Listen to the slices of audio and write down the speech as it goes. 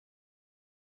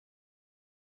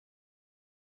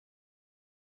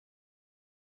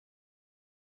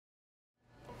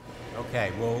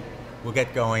Okay, we'll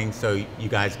get going so you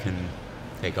guys can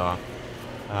take off.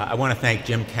 I want to thank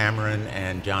Jim Cameron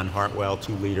and John Hartwell,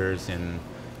 two leaders in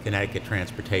Connecticut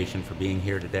transportation, for being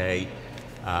here today.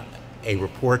 A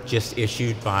report just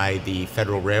issued by the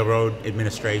Federal Railroad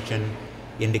Administration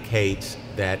indicates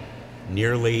that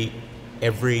nearly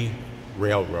every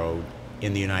railroad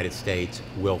in the United States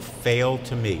will fail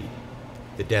to meet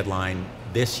the deadline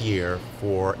this year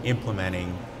for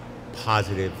implementing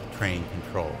positive train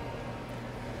control.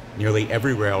 Nearly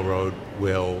every railroad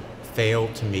will fail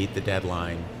to meet the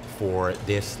deadline for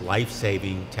this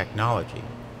life-saving technology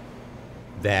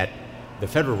that the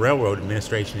Federal Railroad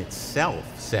Administration itself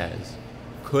says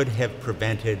could have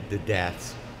prevented the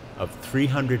deaths of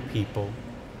 300 people,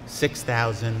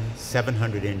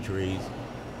 6,700 injuries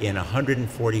in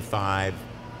 145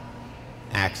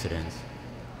 accidents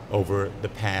over the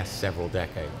past several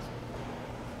decades.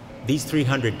 These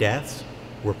 300 deaths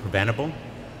were preventable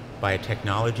by a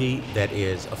technology that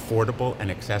is affordable and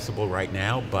accessible right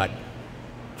now, but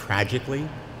tragically,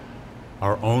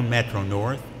 our own Metro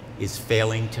North is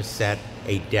failing to set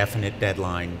a definite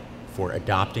deadline for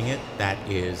adopting it. That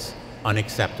is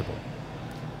unacceptable.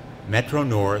 Metro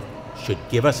North should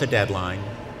give us a deadline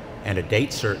and a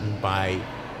date certain by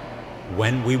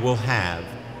when we will have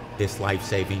this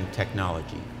life-saving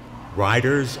technology.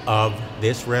 Riders of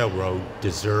this railroad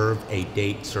deserve a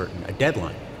date certain, a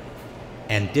deadline,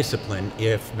 and discipline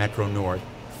if Metro North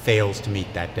fails to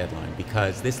meet that deadline,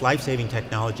 because this life-saving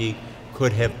technology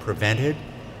could have prevented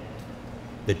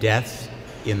the deaths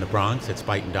in the Bronx at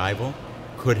Spuyten Duyvil,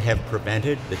 could have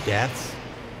prevented the deaths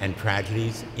and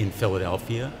tragedies in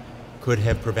Philadelphia, could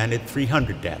have prevented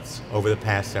 300 deaths over the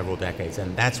past several decades.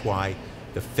 And that's why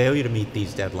the failure to meet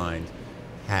these deadlines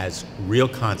has real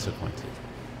consequences.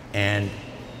 And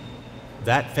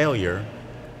that failure,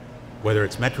 whether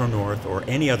it's Metro North or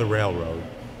any other railroad,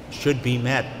 should be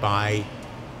met by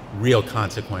real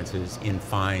consequences in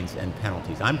fines and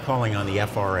penalties. I'm calling on the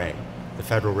FRA, the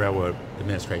Federal Railroad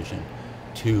Administration,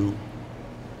 to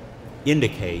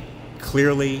indicate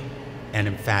clearly and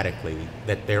emphatically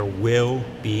that there will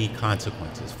be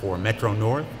consequences for Metro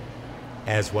North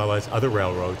as well as other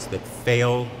railroads that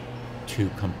fail to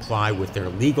comply with their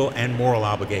legal and moral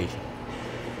obligation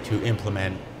to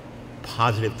implement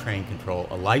positive train control,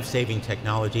 a life-saving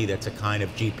technology that's a kind of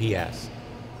GPS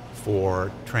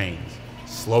for trains,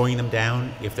 slowing them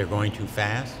down if they're going too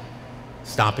fast,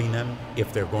 stopping them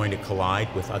if they're going to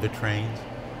collide with other trains.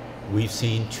 We've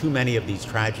seen too many of these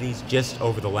tragedies just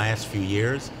over the last few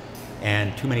years,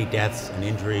 and too many deaths and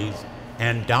injuries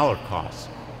and dollar costs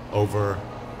over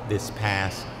this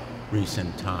past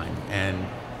recent time. And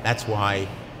that's why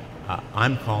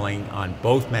I'm calling on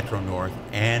both Metro North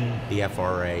and the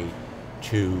FRA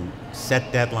to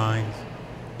set deadlines,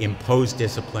 impose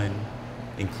discipline,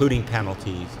 including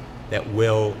penalties that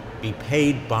will be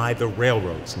paid by the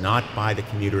railroads, not by the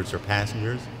commuters or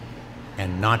passengers,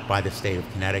 and not by the state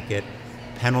of Connecticut.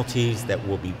 Penalties that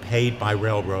will be paid by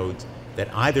railroads that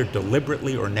either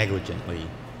deliberately or negligently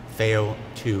fail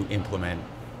to implement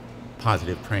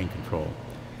positive train control.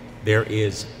 There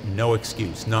is no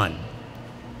excuse, none,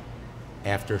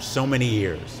 after so many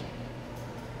years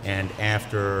and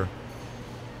after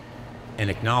an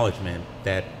acknowledgement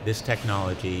that this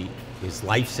technology is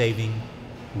life-saving,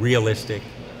 realistic,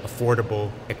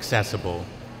 affordable, accessible,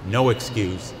 no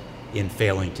excuse in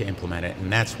failing to implement it.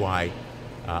 And that's why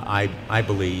I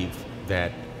believe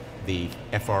that the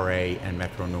FRA and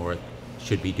Metro North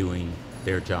should be doing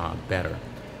their job better.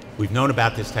 We've known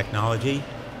about this technology,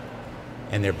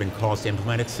 and there have been calls to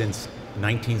implement it since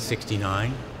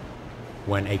 1969,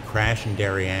 when a crash in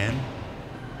Darien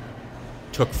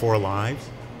took 4 lives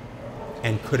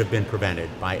and could have been prevented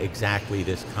by exactly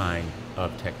this kind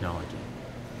of technology.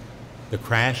 The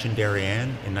crash in Darien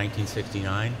in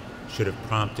 1969 should have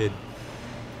prompted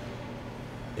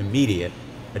immediate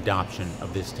adoption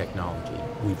of this technology.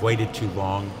 We've waited too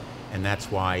long, and that's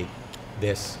why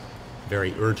this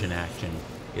very urgent action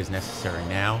is necessary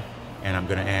now. And I'm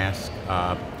going to ask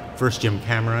first Jim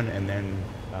Cameron and then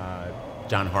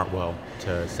John Hartwell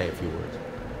to say a few words.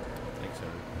 Thanks,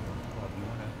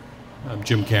 I'm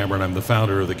Jim Cameron. I'm the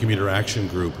founder of the Commuter Action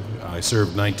Group. I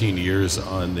served 19 years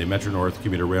on the Metro North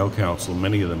Commuter Rail Council,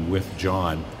 many of them with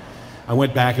John. I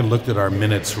went back and looked at our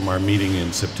minutes from our meeting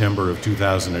in September of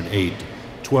 2008,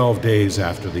 12 days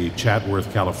after the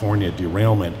Chatworth, California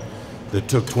derailment that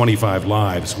took 25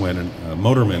 lives, when a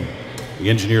motorman, the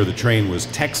engineer of the train, was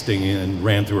texting and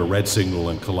ran through a red signal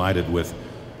and collided with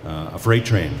a freight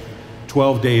train.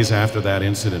 12 days after that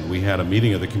incident, we had a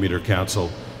meeting of the Commuter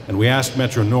Council, and we asked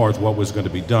Metro North what was going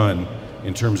to be done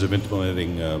in terms of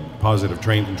implementing positive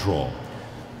train control.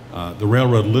 The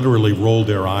railroad literally rolled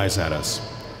their eyes at us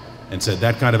and said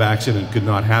that kind of accident could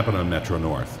not happen on Metro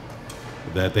North,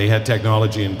 that they had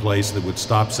technology in place that would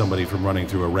stop somebody from running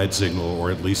through a red signal or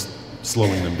at least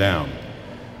slowing them down.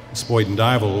 Spoit and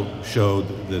Dival showed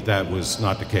that that was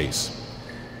not the case.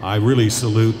 I really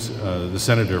salute the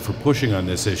senator for pushing on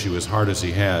this issue as hard as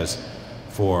he has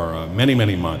for many,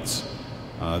 many months.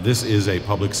 This is a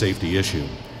public safety issue.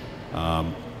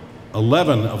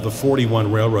 11 of the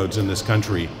 41 railroads in this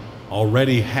country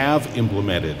already have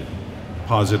implemented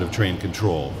positive train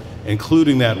control,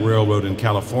 including that railroad in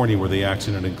California where the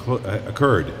accident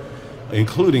occurred,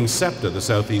 including SEPTA, the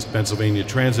Southeast Pennsylvania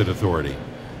Transit Authority.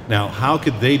 Now, how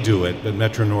could they do it, but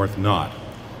Metro North not?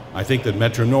 I think that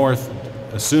Metro North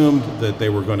assumed that they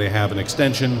were going to have an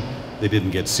extension. They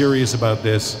didn't get serious about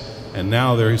this, and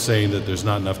now they're saying that there's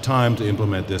not enough time to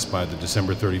implement this by the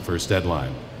December 31st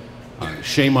deadline.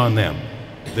 Shame on them.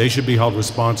 They should be held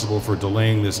responsible for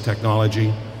delaying this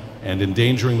technology and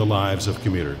endangering the lives of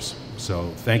commuters.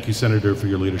 So thank you, Senator, for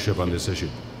your leadership on this issue.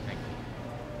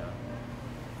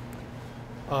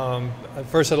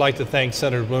 First, I'd like to thank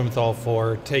Senator Blumenthal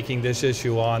for taking this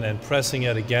issue on and pressing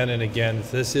it again and again.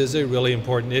 This is a really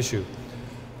important issue.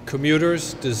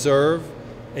 Commuters deserve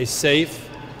a safe,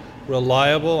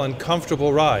 reliable, and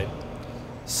comfortable ride.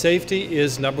 Safety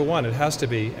is number one, it has to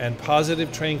be, and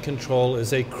positive train control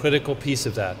is a critical piece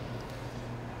of that.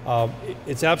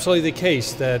 It's absolutely the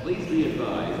case that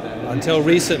until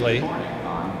recently,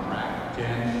 on track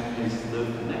 10 is the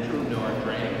Metro North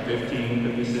train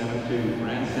 1557 to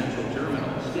Grand Central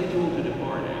Terminal, scheduled to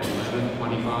depart at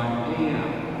 11:25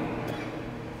 a.m.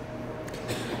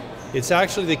 it's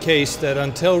actually the case that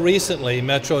until recently,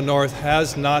 Metro North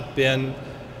has not been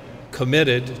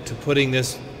committed to putting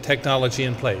this technology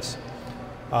in place.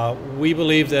 We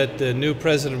believe that the new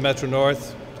president of Metro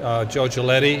North, Joe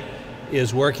Giletti,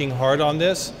 is working hard on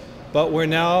this, but we're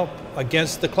now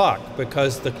against the clock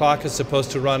because the clock is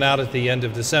supposed to run out at the end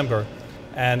of December,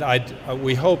 and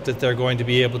we hope that they're going to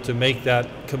be able to make that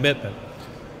commitment.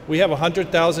 We have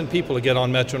 100,000 people who get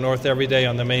on Metro North every day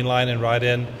on the main line and ride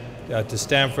in to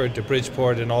Stamford, to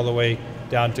Bridgeport, and all the way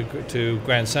down to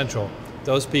Grand Central.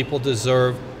 Those people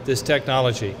deserve this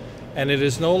technology. And it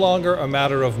is no longer a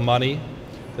matter of money.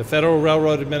 The Federal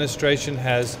Railroad Administration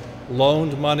has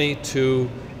loaned money to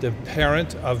the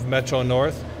parent of Metro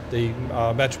North, the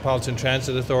Metropolitan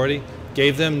Transit Authority,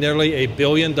 gave them nearly $1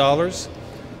 billion.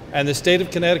 And the state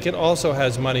of Connecticut also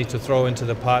has money to throw into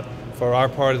the pot for our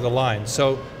part of the line.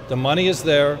 So the money is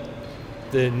there,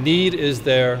 the need is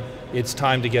there, it's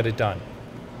time to get it done.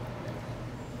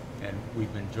 And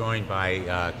we've been joined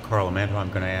by Carl Blumenthal. I'm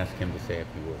going to ask him to say a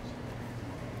few words.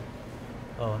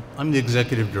 I'm the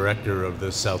executive director of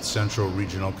the South Central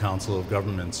Regional Council of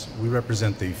Governments. We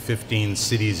represent the 15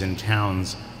 cities and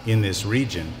towns in this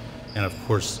region, and of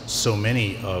course so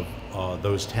many of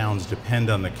those towns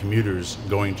depend on the commuters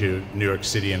going to New York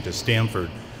City and to Stamford.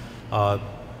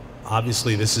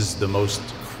 Obviously this is the most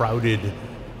crowded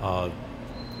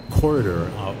corridor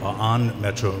on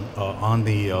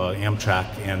the Amtrak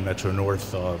and Metro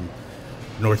North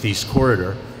Northeast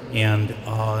corridor. And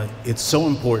it's so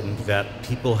important that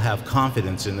people have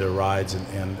confidence in their rides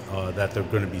and that they're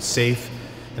going to be safe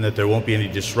and that there won't be any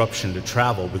disruption to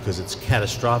travel because it's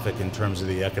catastrophic in terms of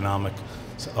the economics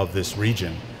of this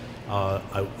region.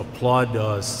 I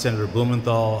applaud Senator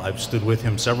Blumenthal. I've stood with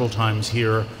him several times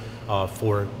here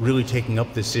for really taking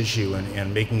up this issue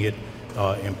and making it,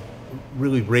 and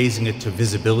really raising it to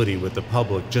visibility with the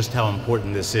public, just how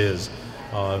important this is.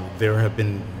 There have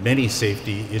been many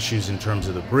safety issues in terms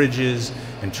of the bridges,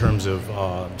 in terms of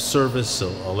service,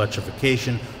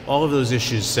 electrification. All of those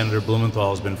issues Senator Blumenthal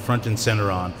has been front and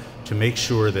center on to make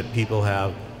sure that people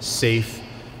have safe,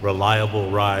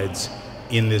 reliable rides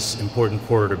in this important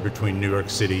corridor between New York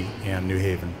City and New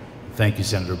Haven. Thank you,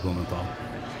 Senator Blumenthal.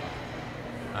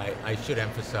 I should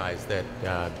emphasize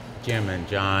that Jim and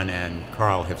John and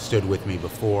Carl have stood with me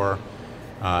before,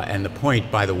 and the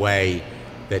point, by the way,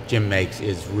 that Jim makes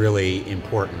is really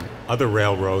important. Other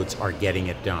railroads are getting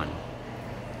it done.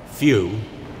 Few,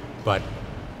 but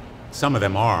some of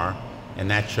them are,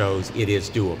 and that shows it is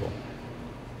doable.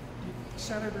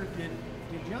 Senator, did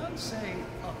John say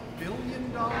 $1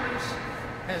 billion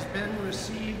has been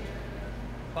received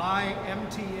by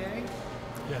MTA?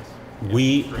 Yes.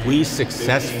 We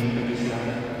successfully...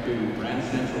 to Grand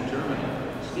Central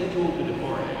Terminal, scheduled to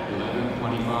depart at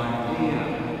 11:25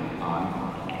 a.m. on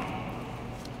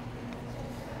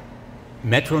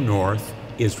Metro North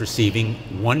is receiving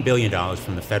 $1 billion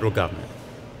from the federal government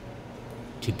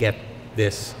to get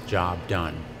this job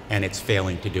done, and it's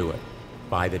failing to do it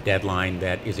by the deadline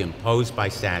that is imposed by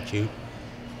statute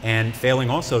and failing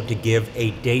also to give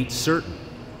a date certain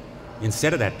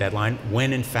instead of that deadline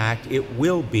when in fact it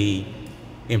will be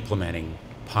implementing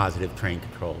positive train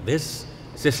control. This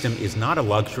system is not a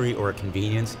luxury or a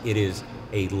convenience, it is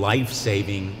a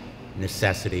life-saving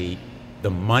necessity. The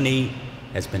money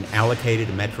has been allocated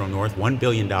to Metro North, $1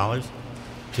 billion,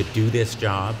 to do this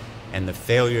job, and the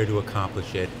failure to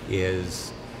accomplish it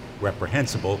is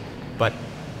reprehensible, but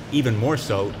even more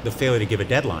so, the failure to give a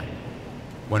deadline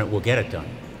when it will get it done.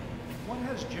 What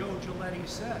has Joe Giletti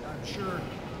said? I'm sure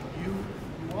you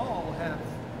all have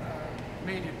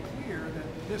made it clear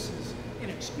that this is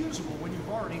inexcusable when you've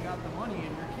already got the money in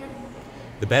your kitty.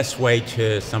 The best way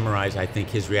to summarize, I think,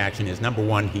 his reaction is, number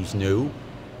one, he's new.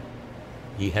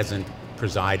 He hasn't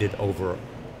presided over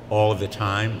all of the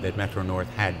time that Metro North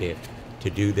had to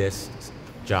do this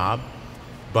job.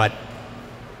 But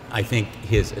I think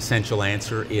his essential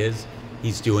answer is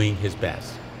he's doing his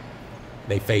best.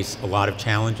 They face a lot of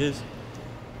challenges.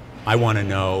 I want to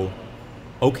know,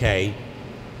 okay,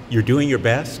 you're doing your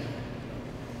best.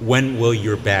 When will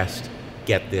your best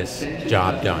get this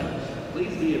job done?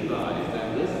 Please be advised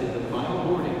that this is the final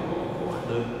boarding call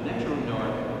for the Metro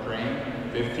North train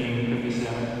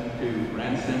 1557 to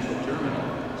Grand Central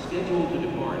Terminal, scheduled to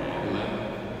depart at 11.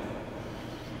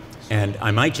 And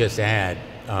I might just add,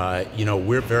 you know,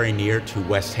 we're very near to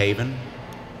West Haven,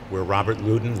 where Robert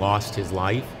Loudon lost his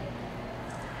life.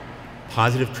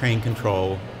 Positive train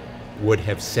control would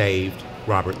have saved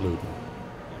Robert Loudon.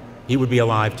 He would be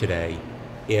alive today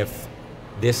if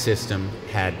this system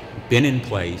had been in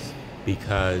place,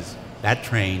 because that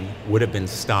train would have been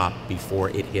stopped before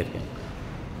it hit him.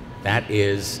 That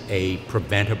is a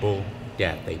preventable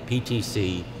death, a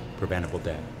PTC preventable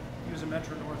death. He was a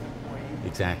Metro North employee.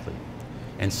 Exactly.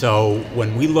 And so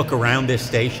when we look around this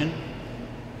station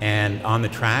and on the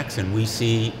tracks and we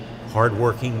see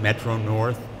hardworking Metro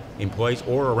North employees,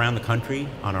 or around the country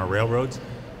on our railroads,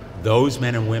 those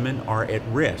men and women are at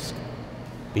risk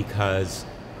because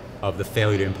of the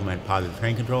failure to implement positive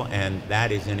train control, and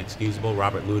that is inexcusable.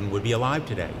 Robert Loudon would be alive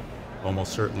today,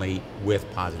 almost certainly with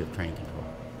positive train control.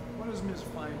 What has Ms.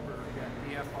 Feinberg at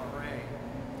the FRA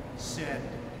said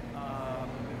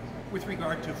with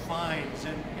regard to fines,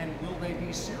 and will they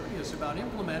be serious about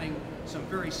implementing some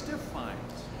very stiff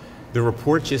fines? The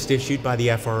report just issued by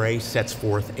the FRA sets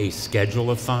forth a schedule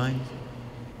of fines,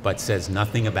 but says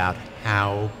nothing about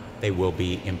how they will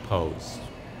be imposed.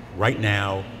 Right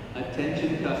now,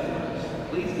 attention customers,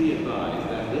 please be advised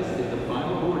that this is the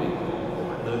final boarding call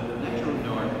for the Metro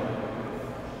North.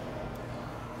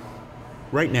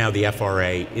 Right now, the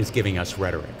FRA is giving us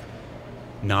rhetoric,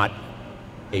 not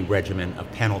a regimen of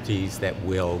penalties that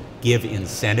will give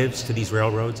incentives to these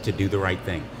railroads to do the right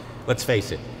thing. Let's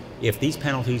face it, if these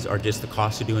penalties are just the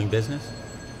cost of doing business,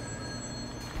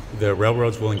 the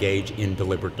railroads will engage in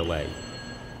deliberate delay,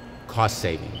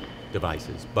 cost-saving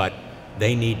devices, but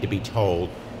they need to be told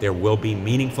there will be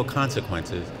meaningful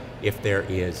consequences if there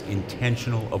is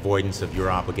intentional avoidance of your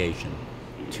obligation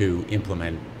to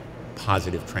implement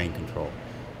positive train control.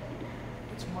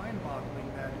 It's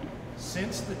mind-boggling that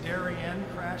since the Darien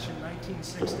crash in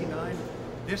 1969,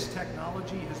 this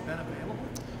technology has been available?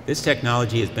 This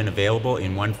technology has been available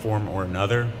in one form or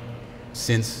another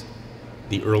since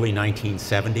the early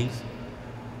 1970s,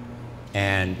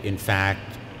 and in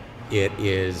fact, it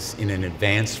is in an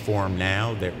advanced form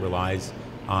now that relies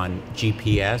on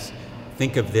GPS.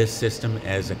 Think of this system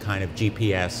as a kind of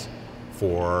GPS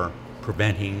for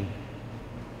preventing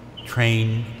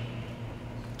train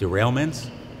derailments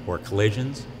or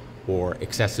collisions or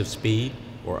excessive speed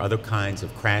or other kinds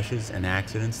of crashes and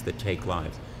accidents that take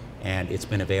lives. And it's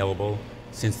been available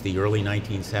since the early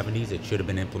 1970s. It should have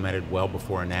been implemented well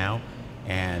before now,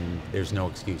 and there's no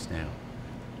excuse now.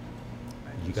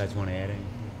 You guys want to add anything?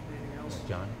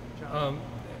 John?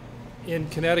 In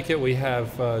Connecticut, we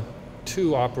have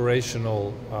two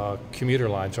operational commuter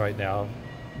lines right now,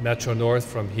 Metro North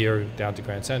from here down to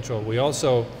Grand Central. We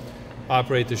also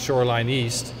operate the Shoreline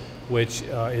East, which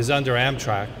is under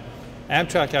Amtrak.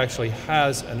 Amtrak actually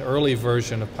has an early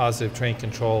version of positive train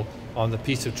control on the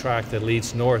piece of track that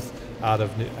leads north out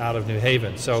of New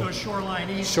Haven. So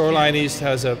Shoreline East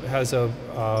has a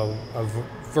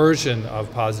version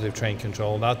of positive train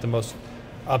control, not the most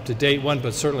up-to-date one,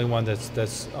 but certainly one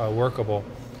that's workable.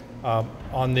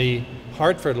 On the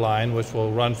Hartford line, which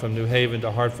will run from New Haven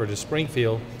to Hartford to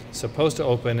Springfield, supposed to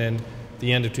open in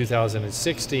the end of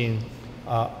 2016.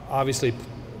 Obviously,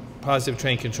 positive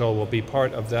train control will be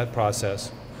part of that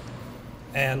process.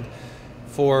 And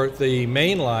for the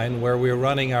main line, where we're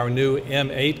running our new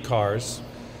M8 cars,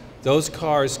 those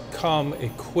cars come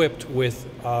equipped with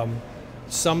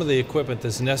some of the equipment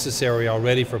that's necessary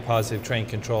already for positive train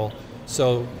control.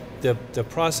 So the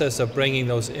process of bringing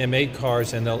those M8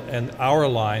 cars and our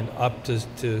line up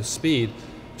to speed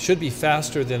should be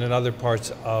faster than in other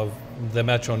parts of the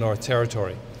Metro North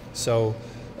territory. So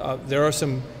there are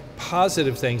some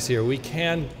positive things here. We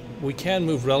can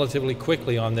move relatively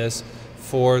quickly on this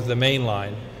for the main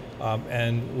line,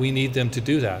 and we need them to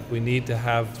do that. We need to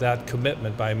have that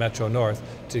commitment by Metro North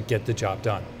to get the job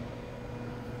done.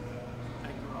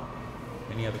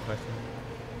 Any other questions?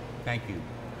 Thank you.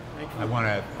 I want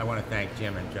to thank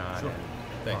Jim and John. Sure.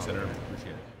 Thanks, Senator.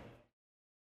 Appreciate it.